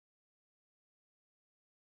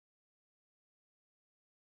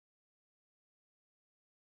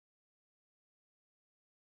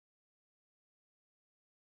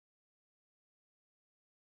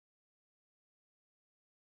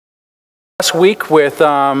Last week with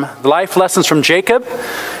life lessons from Jacob,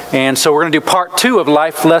 and so we're going to do part 2 of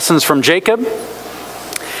life lessons from Jacob,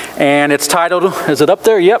 and it's titled, is it up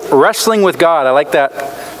there? Yep, Wrestling with God. I like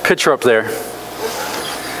that picture up there.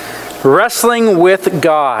 Wrestling with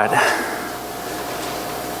God.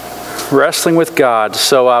 Wrestling with God.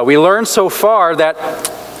 So we learned so far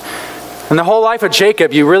that in the whole life of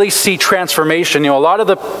Jacob, you really see transformation. You know, a lot of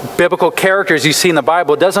the biblical characters you see in the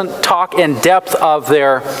Bible doesn't talk in depth of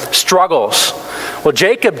their struggles. Well,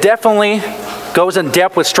 Jacob definitely goes in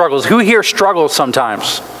depth with struggles. Who here struggles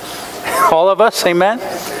sometimes? All of us, amen?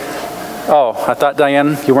 Oh, I thought,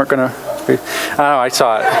 Diane, you weren't going to speak. I know, I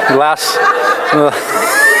saw it. Last...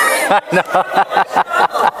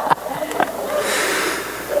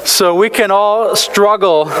 So we can all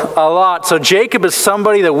struggle a lot. So Jacob is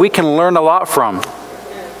somebody that we can learn a lot from.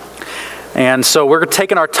 And so we're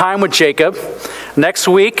taking our time with Jacob. Next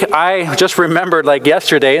week, I just remembered like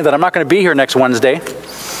yesterday that I'm not going to be here next Wednesday.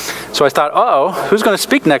 So I thought, who's going to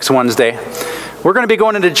speak next Wednesday? We're going to be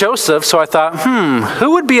going into Joseph. So I thought,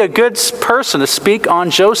 who would be a good person to speak on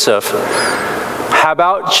Joseph? How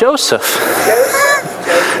about Joseph?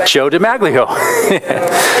 Joe DiMaglio.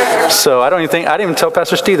 So I didn't even tell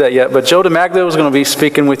Pastor Steve that yet, but Joe DiMaglio is going to be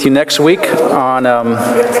speaking with you next week on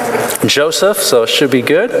Joseph, so it should be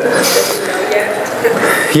good.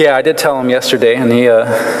 Yeah, I did tell him yesterday, and he,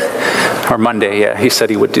 or Monday, yeah, he said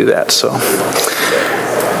he would do that, so.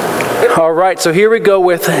 All right, so here we go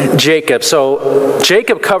with Jacob. So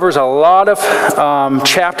Jacob covers a lot of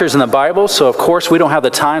chapters in the Bible. So of course we don't have the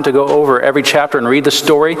time to go over every chapter and read the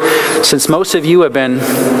story. Since most of you have been,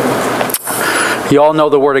 you all know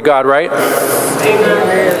the Word of God, right?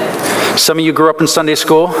 Amen. Some of you grew up in Sunday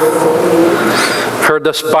school, heard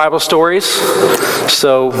the Bible stories.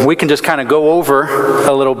 So we can just kind of go over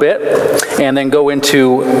a little bit and then go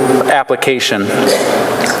into application.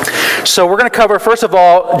 So we're going to cover, first of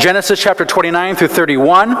all, Genesis chapter 29 through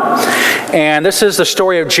 31. And this is the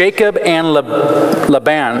story of Jacob and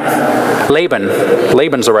Laban.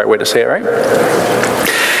 Laban's the right way to say it, right?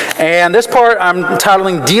 And this part I'm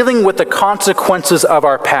titling, Dealing with the Consequences of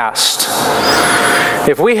Our Past.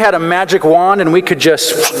 If we had a magic wand and we could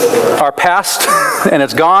just, our past, and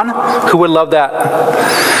it's gone, who would love that?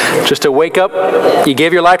 Just to wake up, you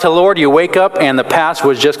gave your life to the Lord, you wake up, and the past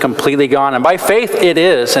was just completely gone. And by faith it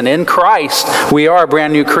is, and in Christ we are a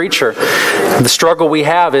brand new creature. The struggle we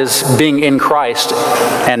have is being in Christ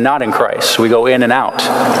and not in Christ. We go in and out.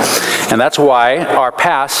 And that's why our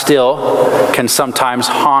past still can sometimes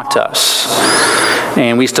haunt us.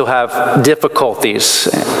 And we still have difficulties.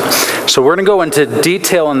 So we're going to go into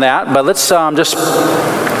detail on that, but let's just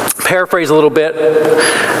paraphrase a little bit,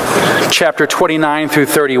 chapter 29 through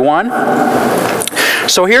 31.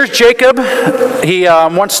 So here's Jacob. He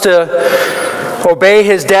wants to obey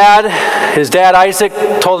his dad. His dad Isaac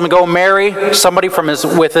told him to go marry somebody from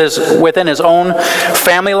within his own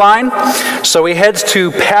family line. So he heads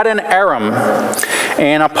to Paddan Aram,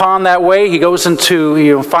 and upon that way he goes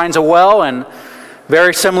into, finds a well, and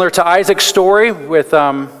very similar to Isaac's story with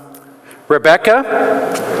Rebekah,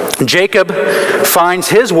 Jacob finds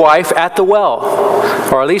his wife at the well,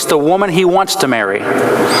 or at least the woman he wants to marry.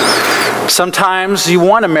 Sometimes you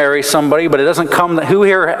want to marry somebody, but it doesn't come. Who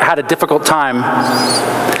here had a difficult time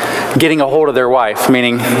getting a hold of their wife?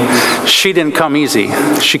 Meaning, she didn't come easy.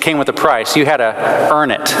 She came with a price. You had to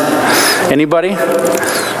earn it. Anybody?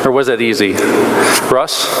 Or was it easy?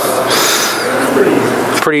 Russ?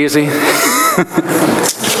 Pretty easy?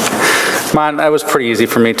 Mine, that was pretty easy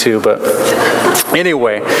for me too, but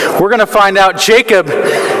anyway, we're going to find out Jacob,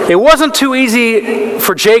 it wasn't too easy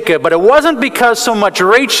for Jacob, but it wasn't because so much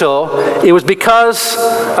Rachel, it was because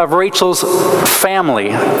of Rachel's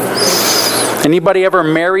family. Anybody ever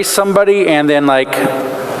marry somebody and then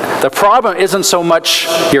the problem isn't so much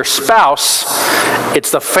your spouse,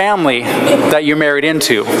 it's the family that you married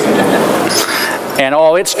into. And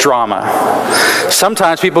all its drama.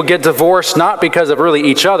 Sometimes people get divorced not because of really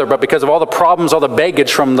each other, but because of all the problems, all the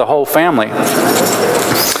baggage from the whole family.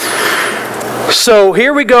 So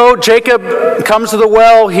here we go. Jacob comes to the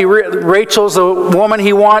well. Rachel's the woman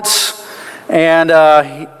he wants. And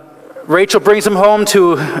Rachel brings him home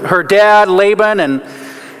to her dad, Laban, and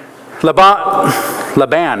Laban.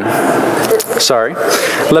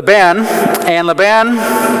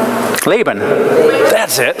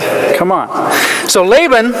 That's it. Come on. So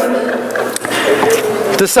Laban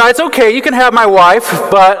decides, okay, you can have my wife,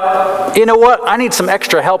 but you know what? I need some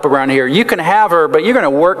extra help around here. You can have her, but you're going to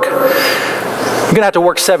have to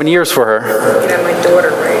work 7 years for her. You can have my daughter,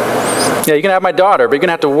 right? Yeah, you can have my daughter, but you're going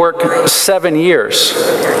to have to work 7 years.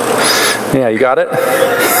 Yeah, you got it? You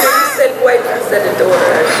said wife, you said a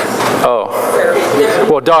daughter. Oh.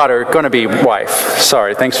 daughter, going to be wife.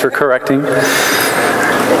 Sorry, thanks for correcting.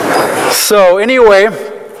 So anyway,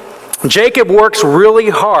 Jacob works really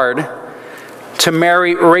hard to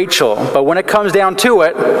marry Rachel, but when it comes down to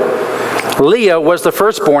it, Leah was the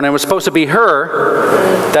firstborn, and it was supposed to be her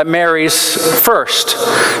that marries first.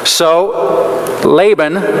 So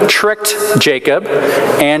Laban tricked Jacob,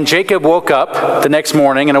 and Jacob woke up the next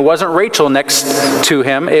morning, and it wasn't Rachel next to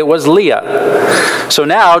him, it was Leah. So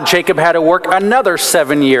now Jacob had to work another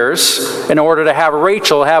 7 years in order to have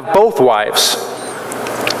Rachel have both wives.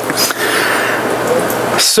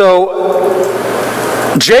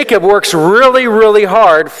 So Jacob works really, really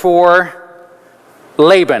hard for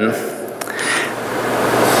Laban.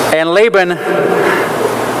 And Laban,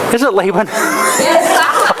 is it Laban?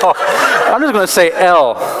 Oh, I'm just going to say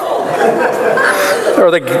L.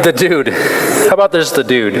 Or the dude. How about this, the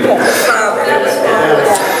dude?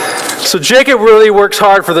 So Jacob really works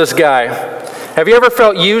hard for this guy. Have you ever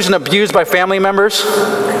felt used and abused by family members?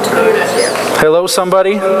 Hello,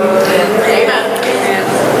 somebody?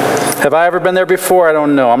 Have I ever been there before? I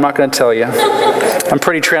don't know. I'm not going to tell you. I'm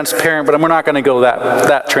pretty transparent, but we're not going to go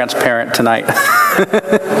that transparent tonight.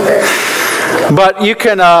 But you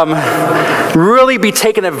can really be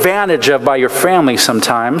taken advantage of by your family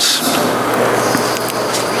sometimes.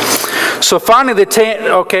 So finally,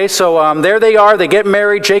 there they are. They get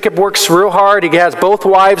married. Jacob works real hard. He has both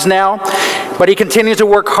wives now. But he continues to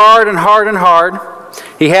work hard and hard and hard.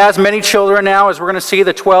 He has many children now. As we're going to see,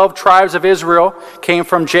 the 12 tribes of Israel came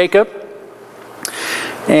from Jacob.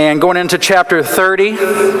 And going into chapter 30,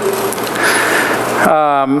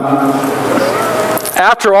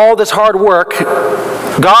 after all this hard work,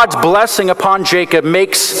 God's blessing upon Jacob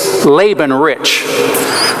makes Laban rich,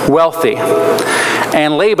 wealthy.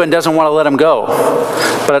 And Laban doesn't want to let him go.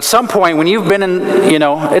 But at some point, when you've been in,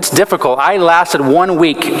 it's difficult. I lasted 1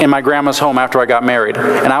 week in my grandma's home after I got married.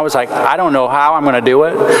 And I was like, I don't know how I'm going to do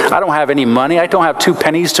it. I don't have any money. I don't have 2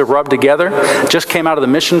 pennies to rub together. Just came out of the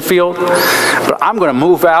mission field. But I'm going to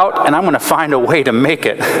move out, and I'm going to find a way to make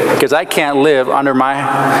it. Because I can't live under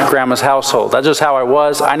my grandma's household. That's just how I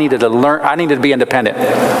was. I needed to learn. I needed to be independent.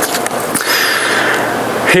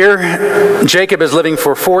 Here, Jacob is living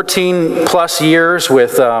for 14 plus years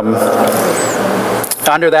with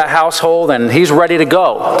under that household, and he's ready to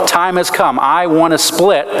go. Time has come. I want to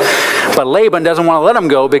split, but Laban doesn't want to let him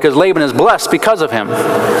go because Laban is blessed because of him.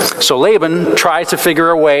 So Laban tries to figure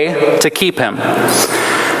a way to keep him.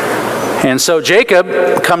 And so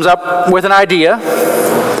Jacob comes up with an idea.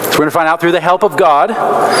 So we're going to find out through the help of God,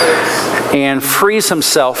 and frees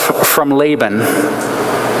himself from Laban.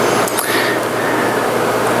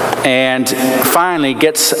 And finally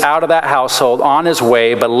gets out of that household on his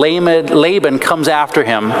way, but Laban comes after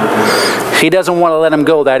him. He doesn't want to let him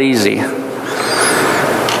go that easy.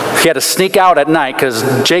 He had to sneak out at night because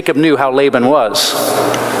Jacob knew how Laban was.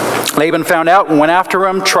 Laban found out and went after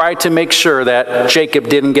him, tried to make sure that Jacob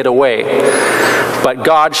didn't get away. But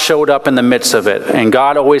God showed up in the midst of it, and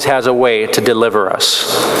God always has a way to deliver us.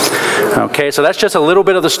 Okay, so that's just a little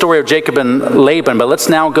bit of the story of Jacob and Laban, but let's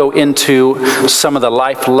now go into some of the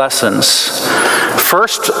life lessons.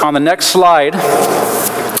 First, on the next slide,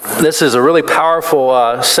 this is a really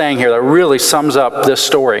powerful saying here that really sums up this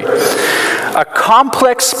story. A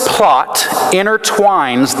complex plot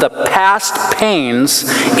intertwines the past pains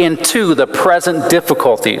into the present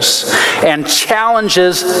difficulties and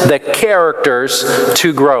challenges the characters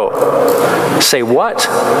to grow. Say what?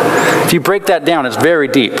 If you break that down, it's very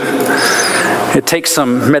deep. It takes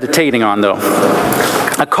some meditating on, though.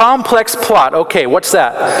 A complex plot. Okay, what's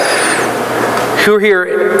that? Who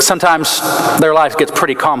here, sometimes their life gets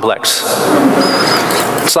pretty complex?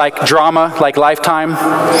 It's like drama, like Lifetime.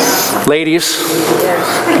 Ladies,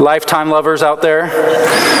 Lifetime lovers out there.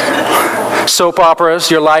 Soap operas,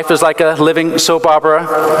 your life is like a living soap opera.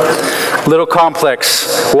 Little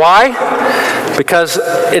complex. Why? Because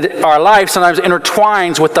our life sometimes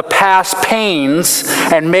intertwines with the past pains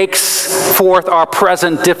and makes forth our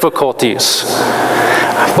present difficulties.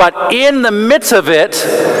 But in the midst of it,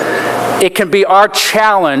 it can be our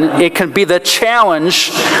challenge. It can be the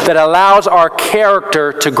challenge that allows our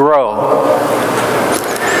character to grow.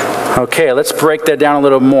 Okay, let's break that down a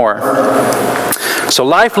little more. So,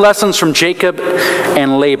 life lessons from Jacob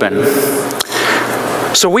and Laban.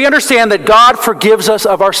 So we understand that God forgives us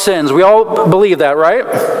of our sins. We all believe that, right?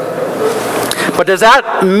 But does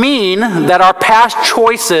that mean that our past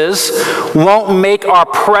choices won't make our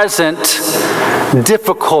present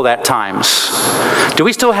difficult at times? Do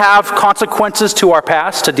we still have consequences to our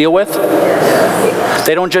past to deal with?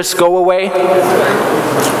 They don't just go away?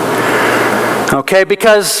 Okay,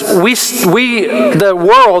 because the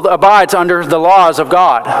world abides under the laws of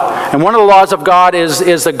God. And one of the laws of God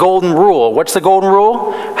is the golden rule. What's the golden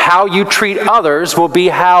rule? How you treat others will be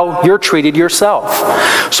how you're treated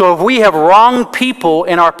yourself. So if we have wronged people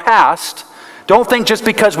in our past, don't think just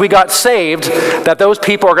because we got saved that those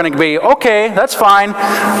people are going to be, okay, that's fine.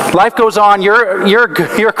 Life goes on. You're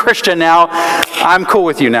a Christian now. I'm cool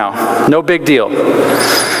with you now. No big deal.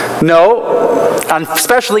 No,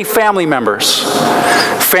 especially family members.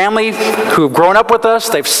 Family who've grown up with us,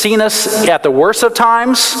 they've seen us at the worst of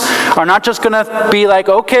times, are not just going to be like,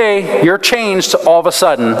 okay, you're changed all of a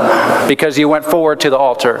sudden because you went forward to the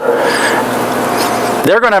altar.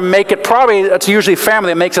 They're going to make it, probably, it's usually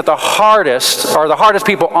family that makes it the hardest, or the hardest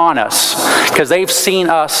people on us, because they've seen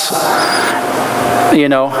us,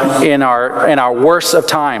 in our worst of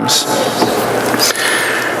times.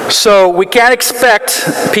 So we can't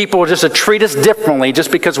expect people just to treat us differently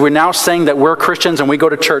just because we're now saying that we're Christians and we go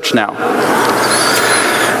to church now.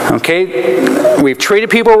 Okay? We've treated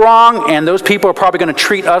people wrong, and those people are probably going to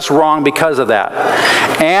treat us wrong because of that.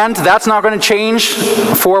 And that's not going to change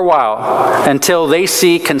for a while until they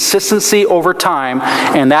see consistency over time,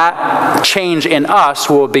 and that change in us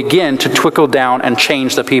will begin to trickle down and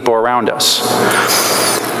change the people around us.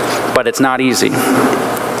 But it's not easy.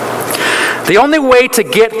 The only way to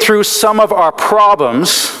get through some of our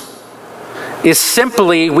problems is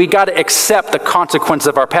simply we got to accept the consequences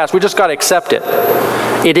of our past. We just got to accept it.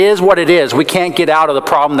 It is what it is. We can't get out of the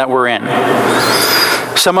problem that we're in.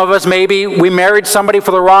 Some of us, maybe we married somebody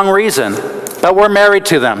for the wrong reason, but we're married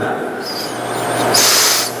to them.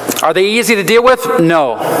 Are they easy to deal with?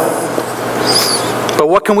 No. But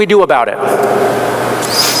what can we do about it?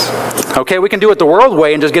 Okay, we can do it the world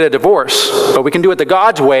way and just get a divorce, but we can do it the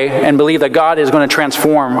God's way and believe that God is going to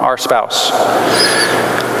transform our spouse.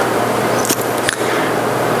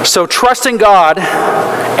 So trusting God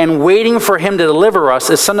and waiting for Him to deliver us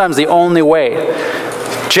is sometimes the only way.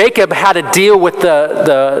 Jacob had to deal with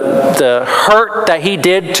the hurt that he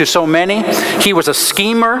did to so many. He was a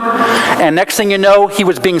schemer, and next thing you know, he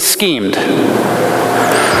was being schemed.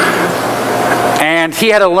 And he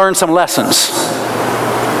had to learn some lessons.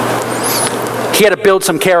 He had to build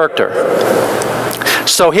some character.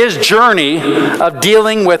 So his journey of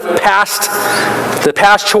dealing with the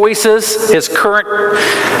past choices, his current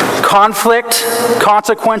conflict,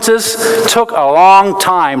 consequences, took a long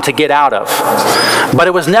time to get out of. But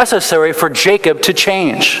it was necessary for Jacob to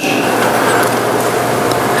change.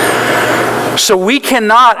 So we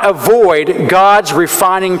cannot avoid God's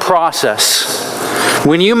refining process.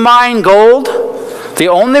 When you mine gold, the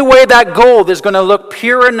only way that gold is going to look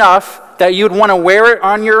pure enough that you'd want to wear it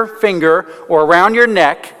on your finger or around your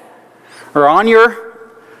neck or on your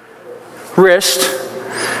wrist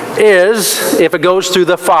is if it goes through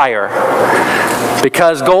the fire.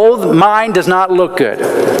 Because gold mined does not look good.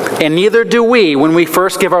 And neither do we when we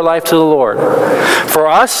first give our life to the Lord. For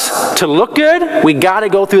us to look good, we got to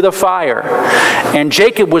go through the fire. And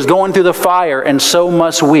Jacob was going through the fire, and so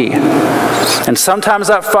must we. And sometimes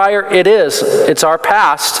that fire, it's our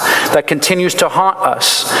past that continues to haunt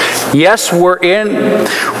us. Yes,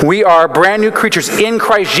 we are brand new creatures in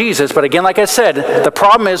Christ Jesus, but again, like I said, the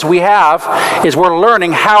problem is we're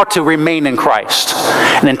learning how to remain in Christ.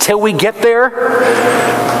 And until we get there,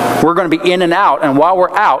 we're going to be in and out, and while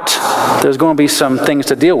we're out, there's going to be some things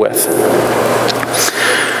to deal with.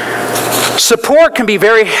 Support can be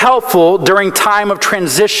very helpful during time of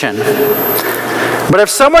transition. But if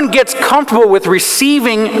someone gets comfortable with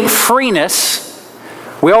receiving freeness,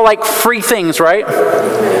 we all like free things, right?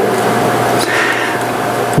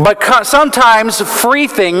 But sometimes free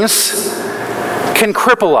things can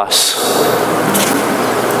cripple us.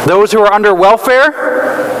 Those who are under welfare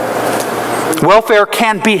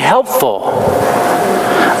can be helpful,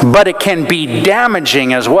 but it can be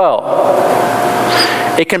damaging as well.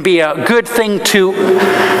 It can be a good thing to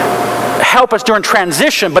help us during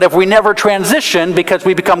transition, but if we never transition because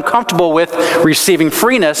we become comfortable with receiving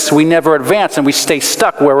freeness, we never advance and we stay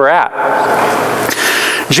stuck where we're at.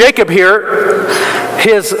 Jacob here,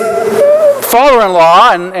 his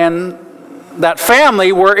father-in-law and that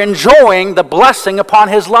family were enjoying the blessing upon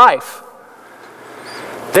his life.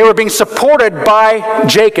 They were being supported by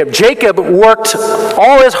Jacob. Jacob worked,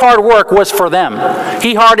 all his hard work was for them.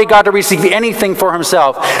 He hardly got to receive anything for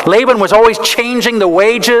himself. Laban was always changing the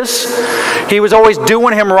wages. He was always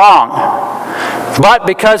doing him wrong. But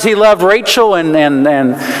because he loved Rachel and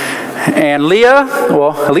Leah,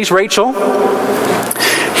 well, at least Rachel,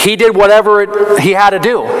 he did whatever he had to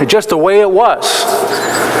do, just the way it was.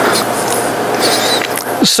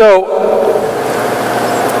 So,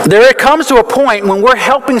 There comes to a point when we're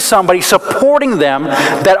helping somebody, supporting them,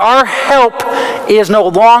 that our help is no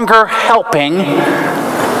longer helping,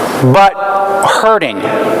 but hurting.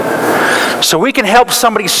 So we can help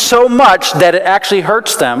somebody so much that it actually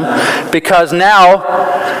hurts them, because now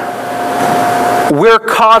we're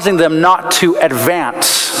causing them not to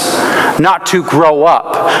advance, not to grow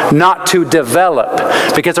up, not to develop,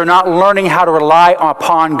 because they're not learning how to rely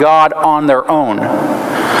upon God on their own.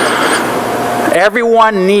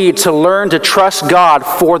 Everyone needs to learn to trust God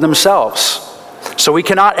for themselves. So we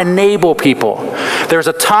cannot enable people. There's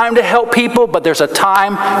a time to help people, but there's a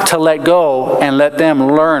time to let go and let them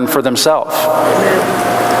learn for themselves.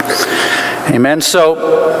 Amen.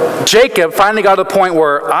 So Jacob finally got to the point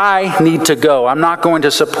where I need to go. I'm not going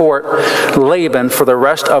to support Laban for the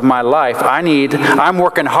rest of my life. I'm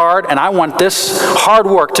working hard, and I want this hard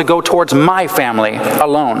work to go towards my family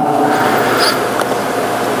alone.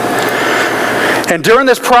 And during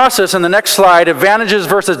this process, in the next slide, advantages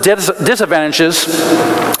versus disadvantages,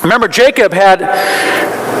 remember Jacob had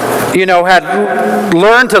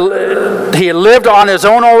learned he had lived on his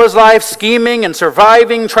own all his life, scheming and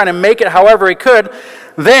surviving, trying to make it however he could.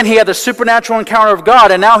 Then he had the supernatural encounter of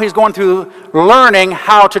God, and now he's going through learning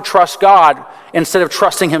how to trust God instead of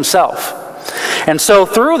trusting himself. And so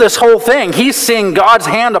through this whole thing, he's seeing God's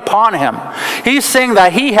hand upon him. He's seeing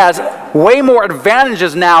that he has way more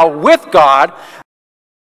advantages now with God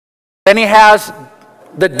than he has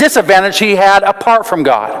the disadvantage he had apart from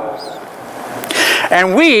God.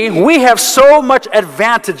 And we have so much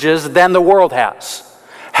advantages than the world has.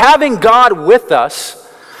 Having God with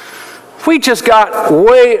us, we got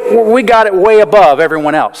it way above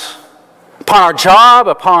everyone else. Upon our job,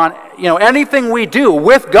 upon anything we do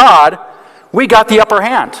with God, we got the upper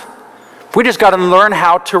hand. We just got to learn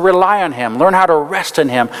how to rely on him, learn how to rest in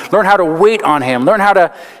him, learn how to wait on him, learn how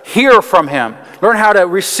to hear from him, learn how to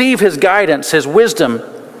receive his guidance, his wisdom.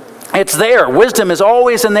 It's there. Wisdom is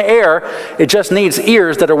always in the air. It just needs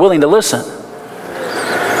ears that are willing to listen.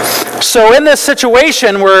 So in this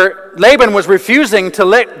situation where Laban was refusing to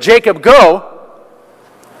let Jacob go,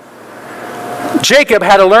 Jacob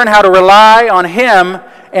had to learn how to rely on him,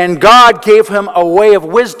 and God gave him a way of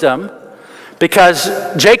wisdom. Because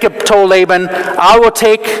Jacob told Laban, I will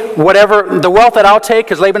take whatever, the wealth that I'll take,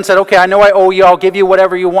 because Laban said, okay, I know I owe you, I'll give you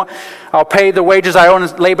whatever you want. I'll pay the wages I owe.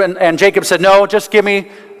 And Jacob said, no, just give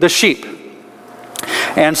me the sheep.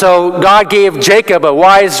 And so God gave Jacob a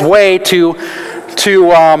wise way to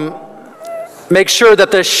make sure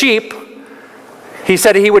that the sheep, he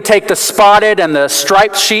said he would take the spotted and the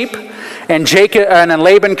striped sheep, and then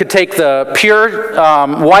Laban could take the pure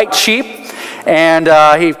white sheep. And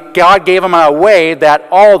God gave him a way that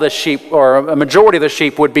all the sheep, or a majority of the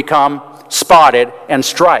sheep, would become spotted and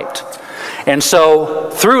striped. And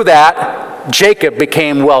so through that, Jacob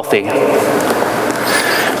became wealthy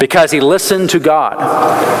because he listened to God.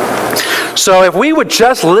 So if we would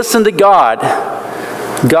just listen to God,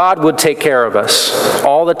 God would take care of us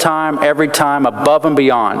all the time, every time, above and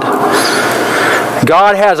beyond.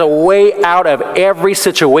 God has a way out of every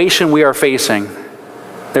situation we are facing.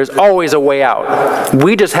 There's always a way out.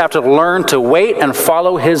 We just have to learn to wait and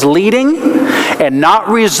follow his leading and not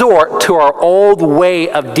resort to our old way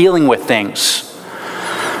of dealing with things.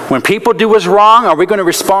 When people do us wrong, are we going to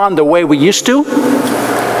respond the way we used to?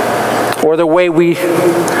 Or the way we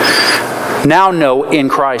now know in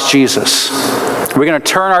Christ Jesus? Are we going to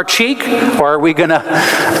turn our cheek, or are we going to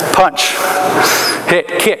punch, hit,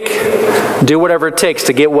 kick, do whatever it takes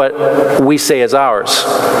to get what we say is ours?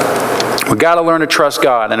 We've got to learn to trust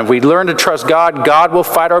God. And if we learn to trust God, God will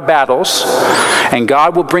fight our battles, and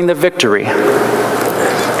God will bring the victory.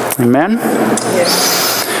 Amen?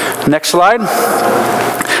 Yes. Next slide.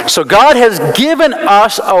 So God has given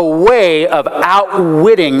us a way of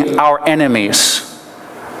outwitting our enemies.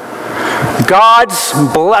 God's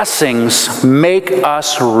blessings make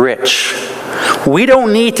us rich. We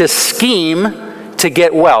don't need to scheme to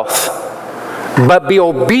get wealth, but be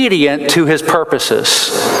obedient to his purposes.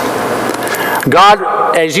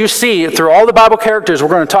 God, as you see, through all the Bible characters we're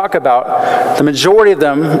going to talk about, the majority of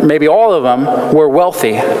them, maybe all of them, were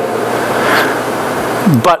wealthy.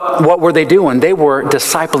 But what were they doing? They were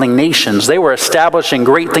discipling nations. They were establishing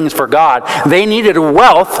great things for God. They needed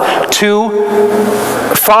wealth to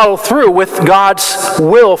follow through with God's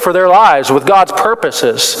will for their lives, with God's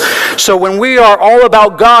purposes. So when we are all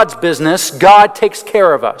about God's business, God takes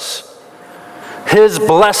care of us. His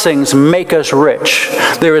blessings make us rich.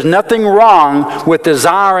 There is nothing wrong with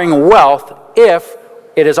desiring wealth if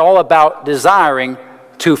it is all about desiring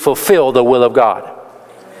to fulfill the will of God.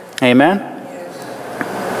 Amen?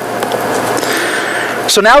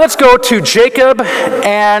 So now let's go to Jacob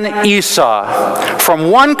and Esau,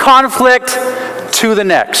 from one conflict to the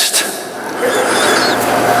next.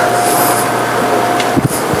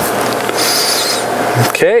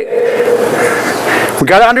 Okay. We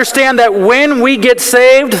got to understand that when we get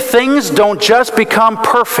saved, things don't just become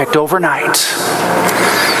perfect overnight.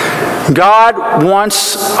 God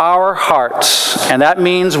wants our hearts, and that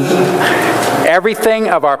means everything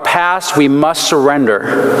of our past we must surrender.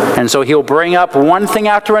 And so he'll bring up one thing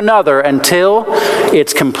after another until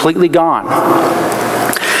it's completely gone.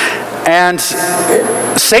 And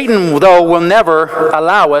Satan, though, will never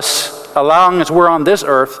allow us, as long as we're on this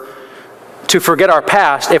earth, to forget our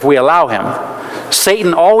past if we allow him.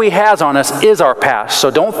 Satan, all he has on us is our past.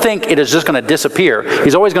 So don't think it is just going to disappear.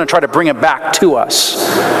 He's always going to try to bring it back to us,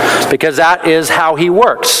 because that is how he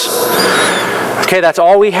works. Okay, that's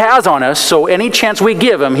all he has on us. So any chance we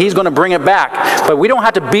give him, he's going to bring it back. But we don't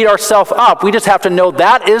have to beat ourselves up. We just have to know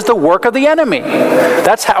that is the work of the enemy.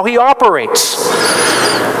 That's how he operates.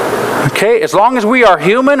 Okay, as long as we are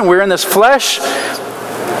human, we're in this flesh,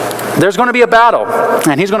 there's going to be a battle,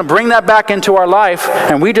 and he's going to bring that back into our life,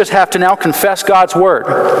 and we just have to now confess God's word.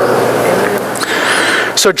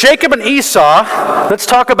 So Jacob and Esau, let's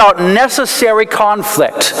talk about necessary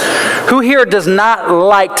conflict. Who here does not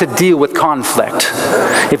like to deal with conflict?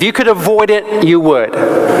 If you could avoid it, you would.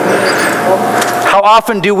 How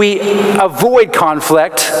often do we avoid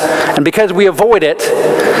conflict? And because we avoid it,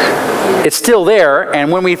 it's still there,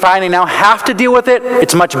 and when we finally now have to deal with it,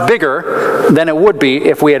 it's much bigger than it would be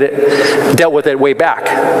if we had dealt with it way back.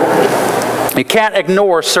 You can't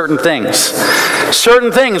ignore certain things.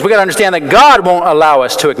 Certain things we got to understand that God won't allow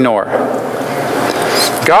us to ignore.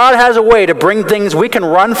 God has a way to bring things, we can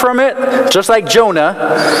run from it, just like Jonah.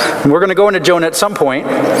 We're going to go into Jonah at some point.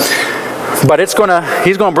 But he's going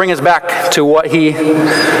to bring us back to what he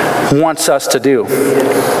wants us to do.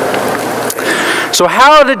 So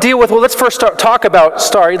how to deal with, well, let's first talk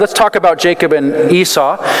about Jacob and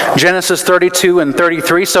Esau, Genesis 32 and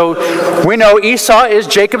 33. So we know Esau is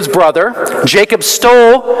Jacob's brother. Jacob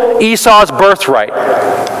stole Esau's birthright.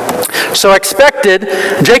 So expected,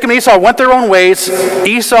 Jacob and Esau went their own ways.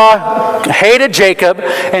 Esau hated Jacob,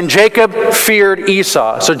 and Jacob feared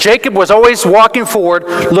Esau. So Jacob was always walking forward,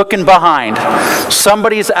 looking behind.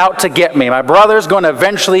 Somebody's out to get me. My brother's going to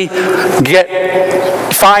eventually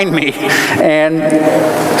find me and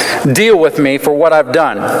deal with me for what I've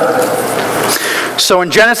done. So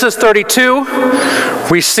in Genesis 32,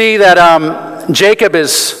 we see that Jacob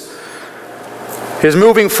is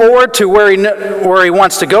moving forward to where he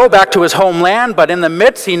wants to go, back to his homeland, but in the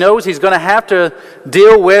midst he knows he's going to have to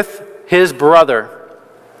deal with his brother.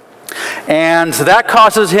 And that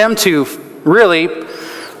causes him to really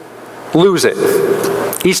lose it.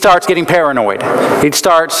 He starts getting paranoid. He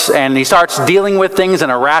starts dealing with things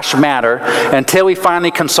in a rash manner until he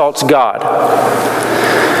finally consults God.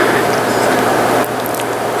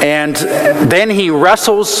 And then he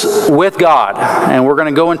wrestles with God, and we're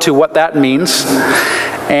going to go into what that means.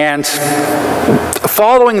 And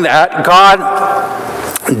following that, God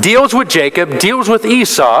deals with Jacob, deals with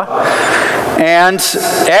Esau, and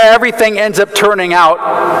everything ends up turning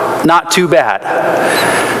out not too bad.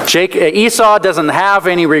 Esau doesn't have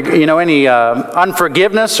any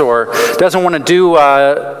unforgiveness, or doesn't want to do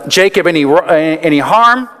Jacob any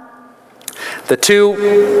harm. The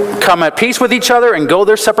two come at peace with each other and go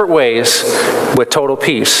their separate ways with total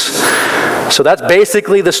peace. So that's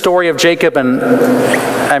basically the story of Jacob and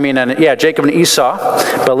Esau.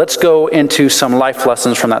 But let's go into some life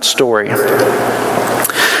lessons from that story.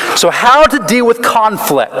 So how to deal with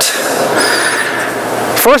conflict.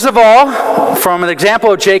 First of all, from an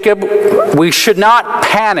example of Jacob, we should not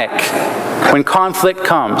panic when conflict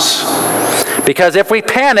comes. Because if we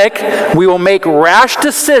panic, we will make rash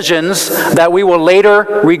decisions that we will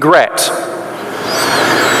later regret.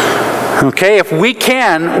 Okay, if we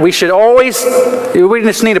can, we just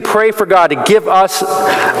need to pray for God to give us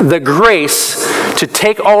the grace to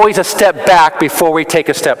take always a step back before we take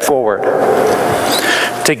a step forward.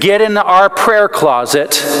 To get in our prayer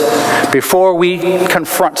closet before we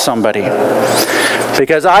confront somebody.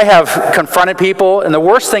 Because I have confronted people, and the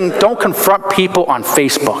worst thing, don't confront people on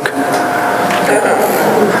Facebook.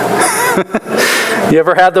 You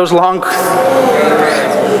ever had those long?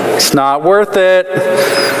 It's not worth it.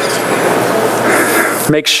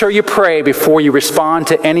 Make sure you pray before you respond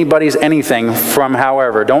to anybody's anything from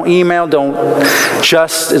however. Don't email,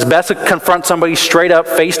 it's best to confront somebody straight up,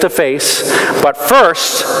 face to face, but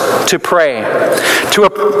first to pray.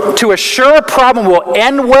 To assure a problem will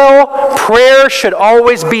end well, prayer should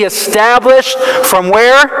always be established from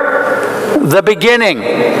where? The beginning.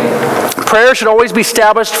 Prayer should always be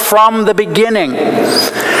established from the beginning.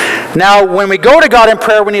 Now, when we go to God in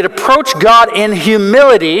prayer, we need to approach God in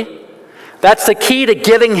humility. That's the key to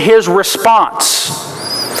getting His response.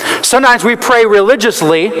 Sometimes we pray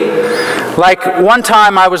religiously. Like one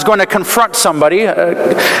time I was going to confront somebody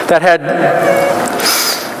that had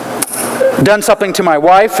done something to my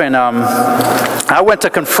wife, and I went to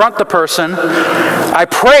confront the person. I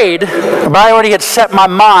prayed, but I already had set my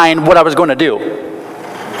mind what I was going to do.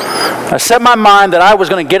 I set my mind that I was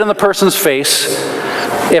going to get in the person's face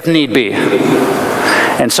if need be.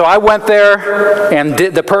 And so I went there, and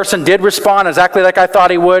the person did respond exactly like I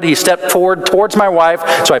thought he would. He stepped forward towards my wife,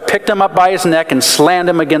 so I picked him up by his neck and slammed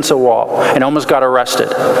him against a wall and almost got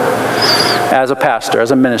arrested as a pastor,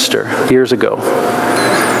 as a minister, years ago.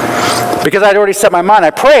 Because I'd already set my mind.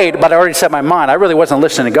 I prayed, but I already set my mind. I really wasn't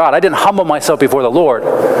listening to God. I didn't humble myself before the Lord.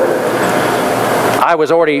 I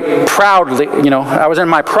was already proudly, I was in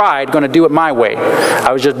my pride going to do it my way.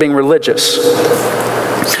 I was just being religious.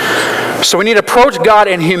 So we need to approach God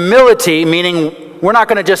in humility, meaning we're not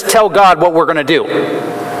going to just tell God what we're going to do.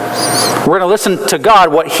 We're going to listen to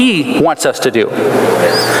God what He wants us to do.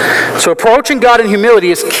 So approaching God in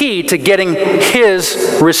humility is key to getting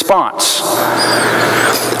His response.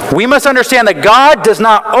 We must understand that God does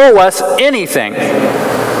not owe us anything.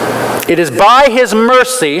 It is by His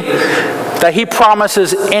mercy that He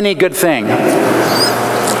promises any good thing.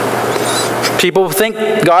 People think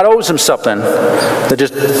God owes them something. They're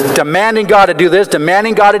just demanding God to do this,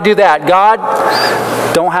 demanding God to do that.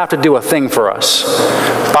 God don't have to do a thing for us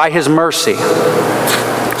by His mercy.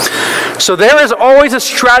 So there is always a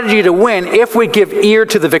strategy to win if we give ear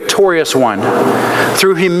to the victorious one.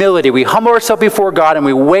 Through humility, we humble ourselves before God and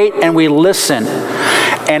we wait and we listen.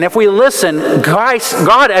 And if we listen,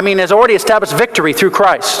 God has already established victory through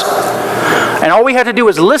Christ. And all we have to do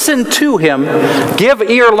is listen to Him, give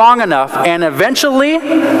ear long enough, and eventually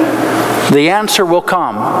the answer will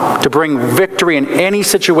come to bring victory in any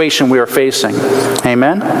situation we are facing.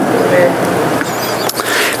 Amen?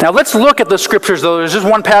 Now let's look at the scriptures, though. There's just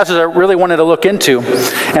one passage I really wanted to look into,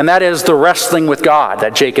 and that is the wrestling with God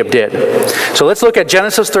that Jacob did. So let's look at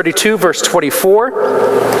Genesis 32, verse 24.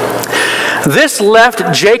 This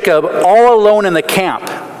left Jacob all alone in the camp,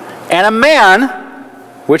 and a man,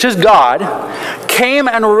 which is God, came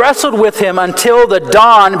and wrestled with him until the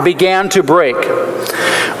dawn began to break.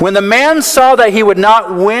 When the man saw that he would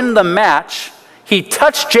not win the match, he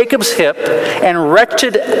touched Jacob's hip and wrenched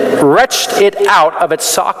it out of its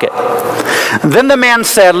socket. Then the man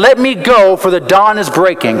said, "Let me go, for the dawn is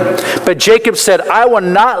breaking." But Jacob said, "I will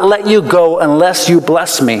not let you go unless you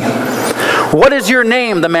bless me." "What is your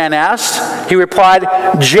name?" the man asked. He replied,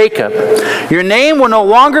 "Jacob." "Your name will no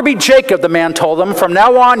longer be Jacob," the man told him. "From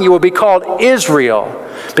now on you will be called Israel,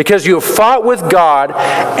 because you have fought with God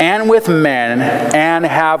and with men and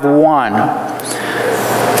have won."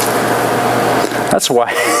 That's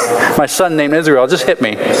why my son named Israel just hit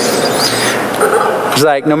me. It's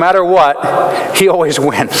like, no matter what, he always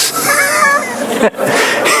wins.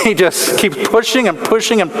 He just keeps pushing and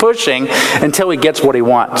pushing and pushing until he gets what he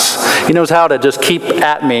wants. He knows how to just keep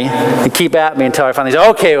at me until I finally say,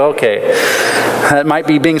 okay. That might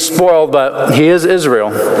be being spoiled, but he is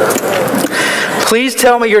Israel. "Please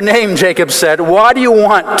tell me your name," Jacob said. "Why do you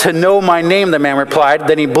want to know my name?" the man replied.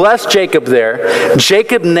 Then he blessed Jacob there.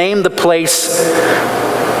 Jacob named the place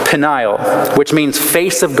Peniel, which means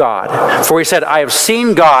face of God. For he said, "I have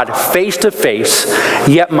seen God face to face,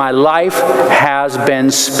 yet my life has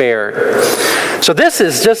been spared." So this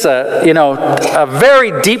is just a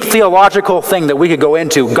very deep theological thing that we could go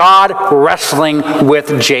into. God wrestling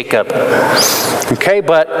with Jacob. Okay,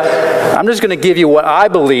 but I'm just going to give you what I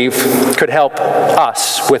believe could help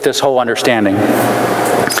us with this whole understanding.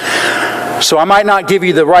 So I might not give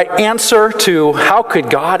you the right answer to how could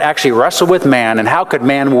God actually wrestle with man and how could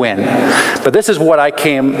man win. But this is what I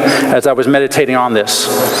came as I was meditating on this.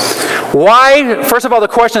 Why? First of all, the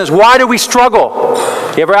question is, why do we struggle?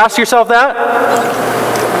 You ever ask yourself that?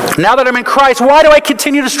 Now that I'm in Christ, why do I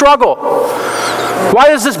continue to struggle? Why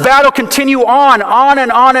does this battle continue on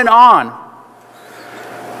and on and on?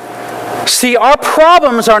 See, our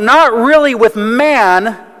problems are not really with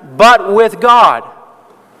man, but with God.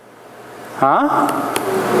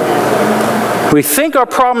 We think our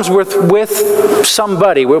problems with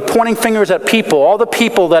somebody. We're pointing fingers at people, all the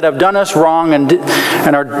people that have done us wrong, and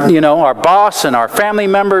our boss and our family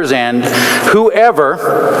members and whoever.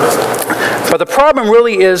 But the problem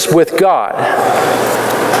really is with God.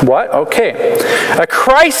 What? Okay. A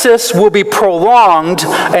crisis will be prolonged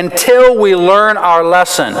until we learn our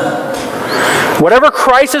lesson. Whatever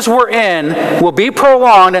crisis we're in will be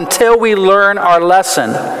prolonged until we learn our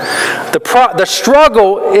lesson. The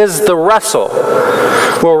struggle is the wrestle.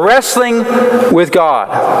 We're wrestling with God.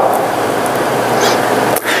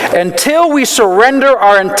 Until we surrender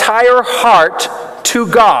our entire heart to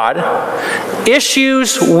God,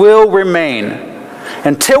 issues will remain.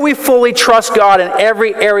 Until we fully trust God in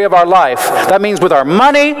every area of our life. That means with our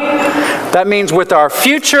money, that means with our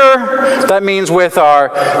future, that means with our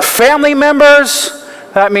family members,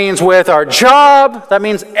 that means with our job, that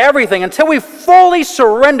means everything. Until we fully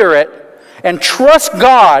surrender it and trust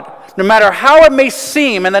God, no matter how it may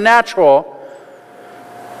seem in the natural,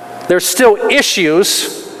 there's still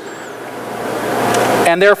issues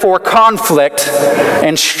and therefore conflict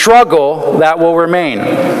and struggle that will remain.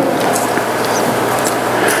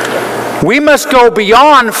 We must go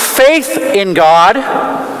beyond faith in God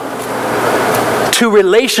to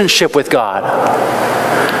relationship with God.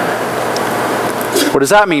 What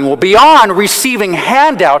does that mean? Well, beyond receiving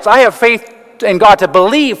handouts, I have faith in God to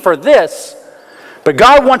believe for this, but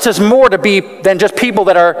God wants us more to be than just people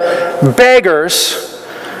that are beggars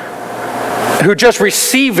who just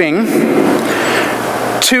receiving,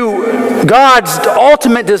 to God's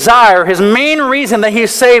ultimate desire. His main reason that He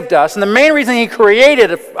saved us and the main reason He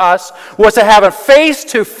created us was to have a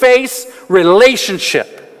face-to-face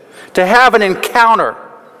relationship, to have an encounter.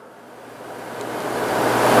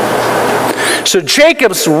 So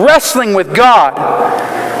Jacob's wrestling with God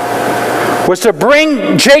was to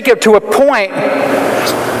bring Jacob to a point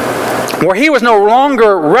where he was no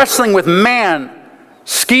longer wrestling with man,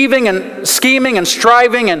 scheming and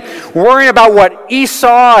striving and worrying about what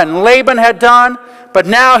Esau and Laban had done, but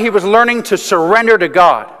now he was learning to surrender to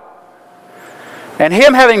God. And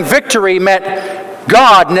him having victory meant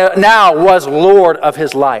God now was Lord of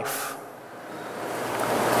his life.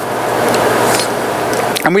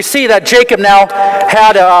 And we see that Jacob now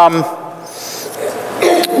had,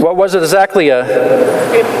 what was it exactly, a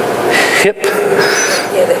hip?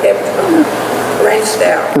 Yeah, the hip.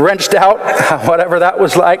 Wrenched out, whatever that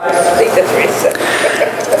was like.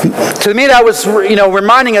 To me, that was,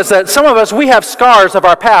 reminding us that some of us, we have scars of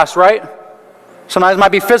our past, right? Sometimes it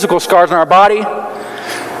might be physical scars in our body,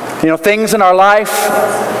 things in our life.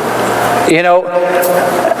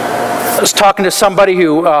 I was talking to somebody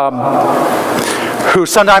who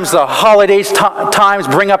sometimes the holidays times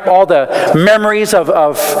bring up all the memories of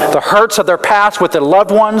the hurts of their past with the loved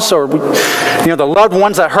ones, or the loved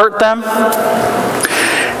ones that hurt them,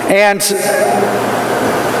 and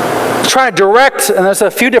try to direct, and there's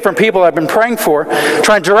a few different people I've been praying for,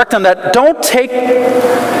 trying to direct them that don't take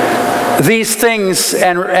these things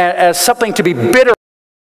as something to be bitter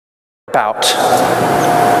about,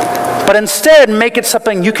 but instead make it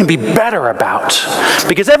something you can be better about.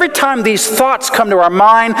 Because every time these thoughts come to our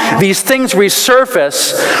mind, these things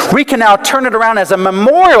resurface, we can now turn it around as a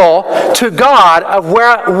memorial to God of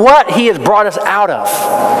what He has brought us out of.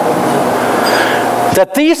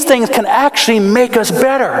 That these things can actually make us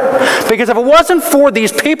better. Because if it wasn't for these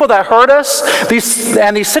people that hurt us, these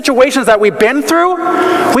situations that we've been through,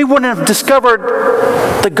 we wouldn't have discovered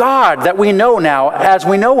the God that we know now as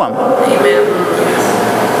we know Him. Amen.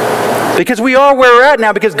 Because we are where we're at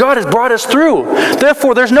now because God has brought us through.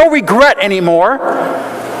 Therefore, there's no regret anymore.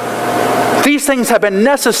 These things have been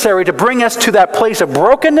necessary to bring us to that place of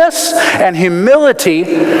brokenness and humility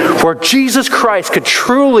where Jesus Christ could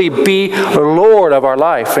truly be the Lord of our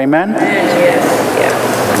life. Amen?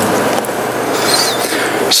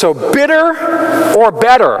 So bitter or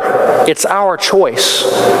better, it's our choice.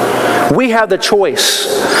 We have the choice.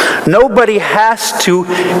 Nobody has to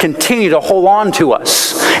continue to hold on to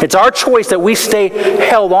us. It's our choice that we stay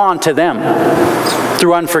held on to them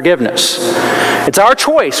through unforgiveness. It's our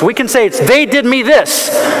choice. We can say, they did me this.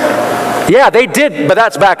 Yeah, they did, but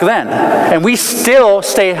that's back then. And we still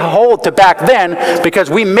stay hold to back then because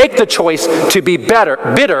we make the choice to be bitter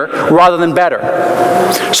rather than better.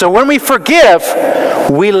 So when we forgive,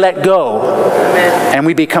 we let go. Amen. And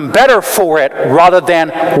we become better for it rather than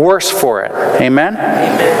worse for it. Amen?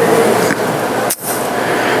 Amen.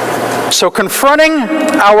 So confronting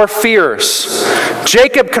our fears.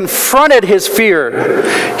 Jacob confronted his fear.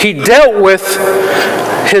 He dealt with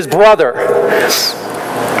his brother.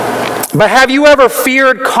 But have you ever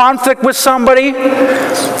feared conflict with somebody?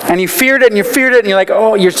 And you feared it and you feared it and you're like,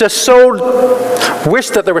 oh, you're just so wish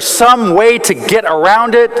that there was some way to get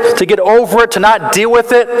around it, to get over it, to not deal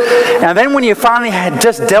with it. And then when you finally had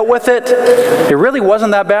just dealt with it, it really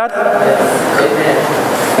wasn't that bad.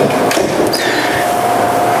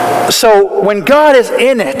 So when God is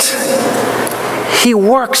in it, He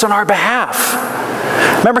works on our behalf.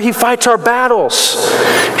 Remember, He fights our battles.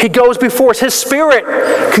 He goes before us. His Spirit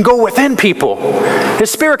can go within people. His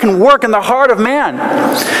Spirit can work in the heart of man.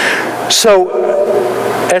 So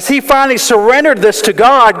as he finally surrendered this to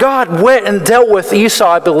God, God went and dealt with Esau,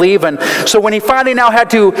 I believe. And so when he finally now had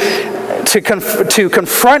to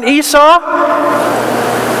confront Esau,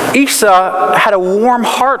 Esau had a warm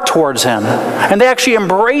heart towards him. And they actually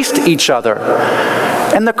embraced each other.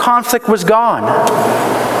 And the conflict was gone.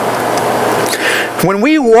 When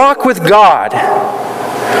we walk with God,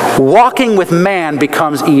 walking with man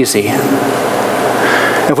becomes easy.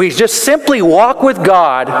 If we just simply walk with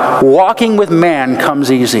God, walking with man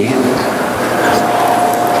comes easy.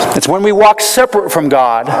 It's when we walk separate from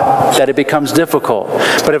God that it becomes difficult.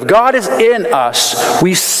 But if God is in us,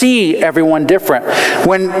 we see everyone different.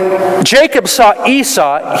 When Jacob saw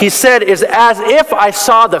Esau, he said, "It's as if I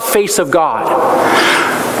saw the face of God."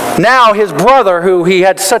 Now his brother, who he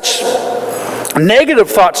had such negative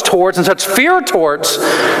thoughts towards and such fear towards,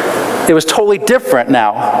 it was totally different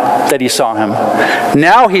now that he saw him.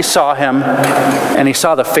 Now he saw him and he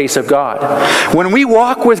saw the face of God. When we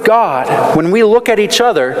walk with God, when we look at each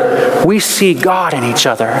other, we see God in each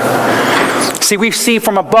other. See, we see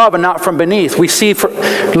from above and not from beneath. We see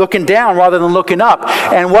looking down rather than looking up.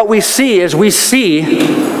 And what we see is we see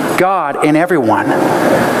God in everyone.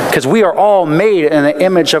 Because we are all made in the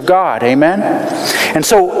image of God. Amen? And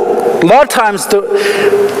so a lot of times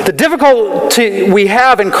the difficulty we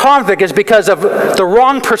have in conflict is because of the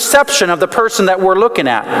wrong perception of the person that we're looking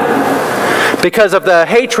at. Because of the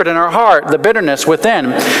hatred in our heart, the bitterness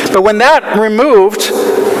within. But when that removed,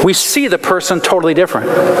 we see the person totally different.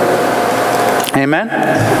 Amen?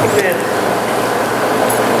 Amen.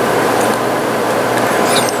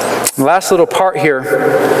 Last little part here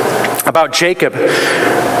about Jacob.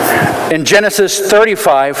 In Genesis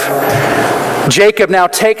 35, Jacob now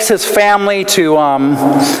takes his family to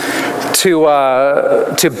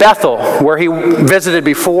Bethel, where he visited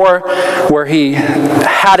before, where he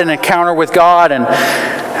had an encounter with God, and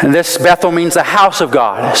this Bethel means the house of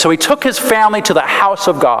God. So he took his family to the house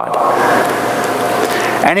of God.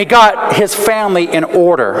 And he got his family in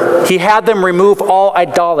order. He had them remove all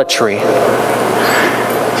idolatry,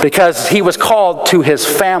 because he was called to his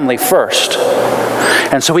family first.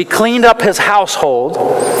 And so he cleaned up his household.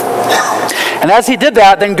 And as he did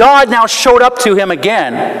that, then God now showed up to him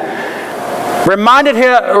again. Reminded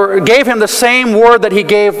him, or gave him the same word that he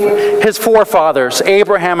gave his forefathers,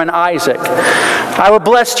 Abraham and Isaac. "I will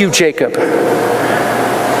bless you, Jacob.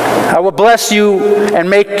 I will bless you and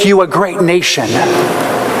make you a great nation.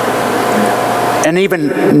 And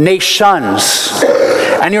even nations.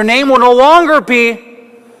 And your name will no longer be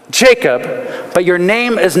Jacob, but your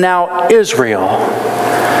name is now Israel."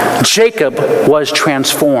 Jacob was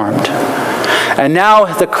transformed. And now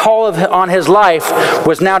the call on his life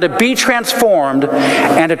was now to be transformed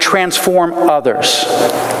and to transform others.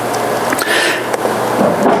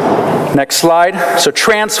 Next slide. So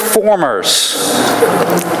transformers.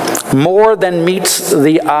 More than meets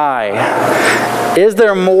the eye. Is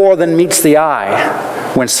there more than meets the eye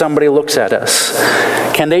when somebody looks at us?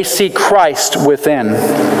 Can they see Christ within?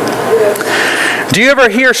 Do you ever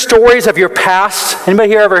hear stories of your past? Anybody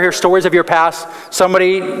here ever hear stories of your past?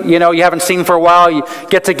 Somebody, you haven't seen for a while, you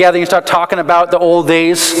get together and you start talking about the old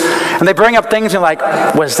days, and they bring up things and you're like,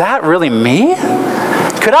 was that really me?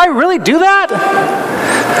 Could I really do that?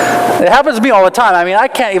 It happens to me all the time. I mean, I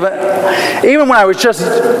can't even when I was just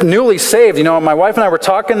newly saved, my wife and I were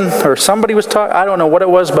talking, or somebody was talking, I don't know what it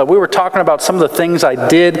was, but we were talking about some of the things I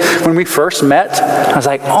did when we first met. I was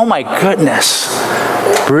like, oh my goodness,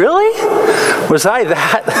 really? Was I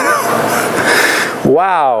that?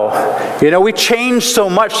 Wow. We changed so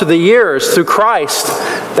much through the years through Christ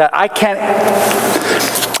that I can't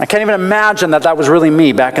even imagine that was really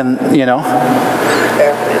me back in,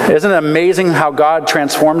 Isn't it amazing how God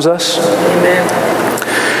transforms us? Amen.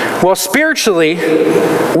 Well, spiritually,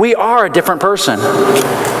 we are a different person.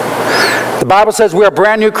 The Bible says we are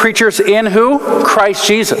brand new creatures in who? Christ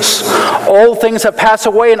Jesus. Old things have passed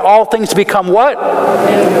away and all things become what?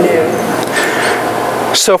 New.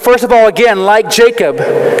 So first of all, again, like Jacob,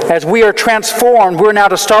 as we are transformed, we're now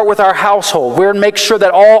to start with our household. We're to make sure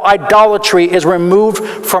that all idolatry is removed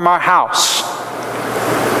from our house.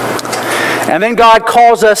 And then God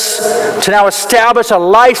calls us to now establish a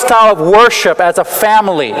lifestyle of worship as a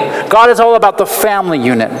family. God is all about the family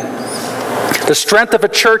unit. The strength of a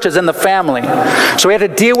church is in the family. So we have to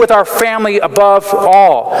deal with our family above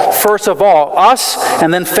all. First of all, us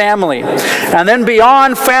and then family. And then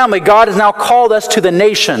beyond family, God has now called us to the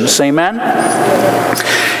nations. Amen?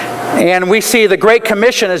 And we see the Great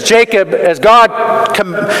Commission as God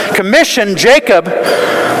commissioned Jacob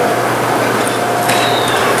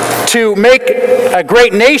to make a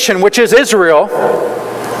great nation, which is Israel.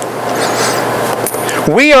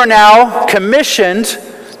 We are now commissioned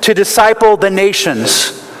to disciple the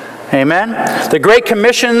nations. Amen. The Great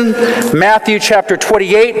Commission, Matthew chapter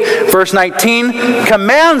 28, verse 19,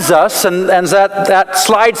 commands us, and as that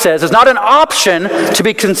slide says, it's not an option to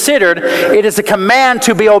be considered, it is a command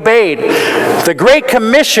to be obeyed. The Great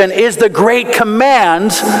Commission is the great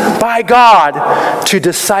command by God to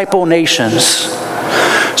disciple nations.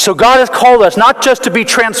 So God has called us not just to be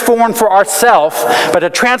transformed for ourselves, but to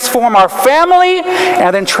transform our family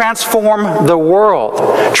and then transform the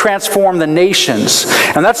world, transform the nations.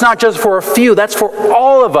 And that's not just for a few, that's for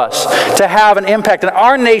all of us to have an impact. And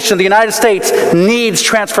our nation, the United States, needs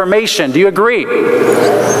transformation. Do you agree?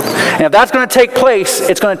 And if that's going to take place,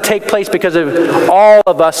 it's going to take place because of all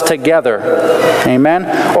of us together. Amen?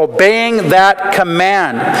 Obeying that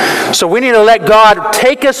command. So we need to let God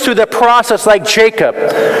take us through the process like Jacob,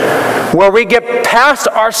 where we get past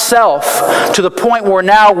ourselves to the point where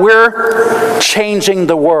now we're changing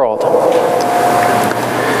the world.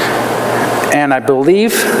 And I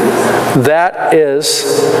believe that is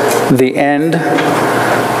the end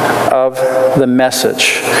of the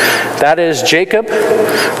message. That is Jacob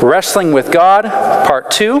wrestling with God, part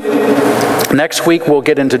 2. Next week we'll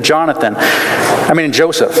get into Joseph.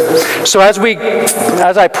 So as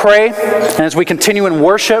I pray and as we continue in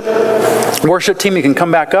worship team, you can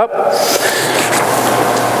come back up.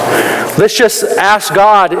 Let's just ask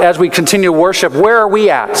God as we continue worship, where are we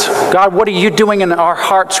at? God, what are you doing in our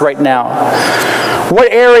hearts right now?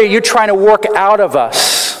 What area are you trying to work out of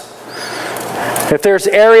us? If there's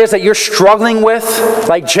areas that you're struggling with,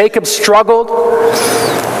 like Jacob struggled,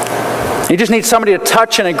 you just need somebody to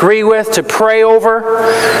touch and agree with, to pray over.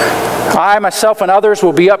 I, myself, and others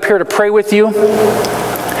will be up here to pray with you.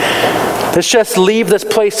 Let's just leave this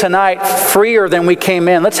place tonight freer than we came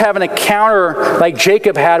in. Let's have an encounter like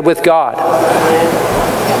Jacob had with God.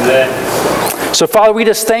 Amen. So, Father, we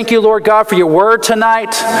just thank you, Lord God, for your word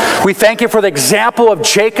tonight. We thank you for the example of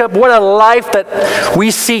Jacob. What a life that we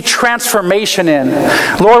see transformation in.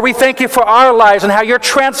 Lord, we thank you for our lives and how you're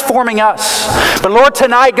transforming us. But, Lord,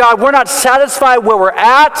 tonight, God, we're not satisfied where we're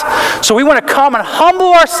at, so we want to come and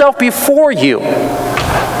humble ourselves before you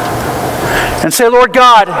and say, Lord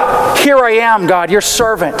God, here I am, God, your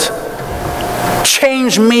servant.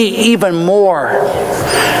 Change me even more.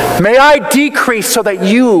 May I decrease so that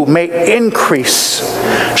you may increase.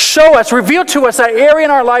 Show us, reveal to us that area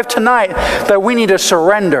in our life tonight that we need to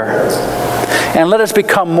surrender. And let us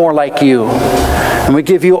become more like you. And we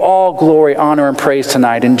give you all glory, honor, and praise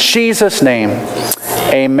tonight. In Jesus' name,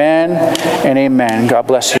 amen and amen. God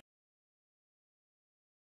bless you.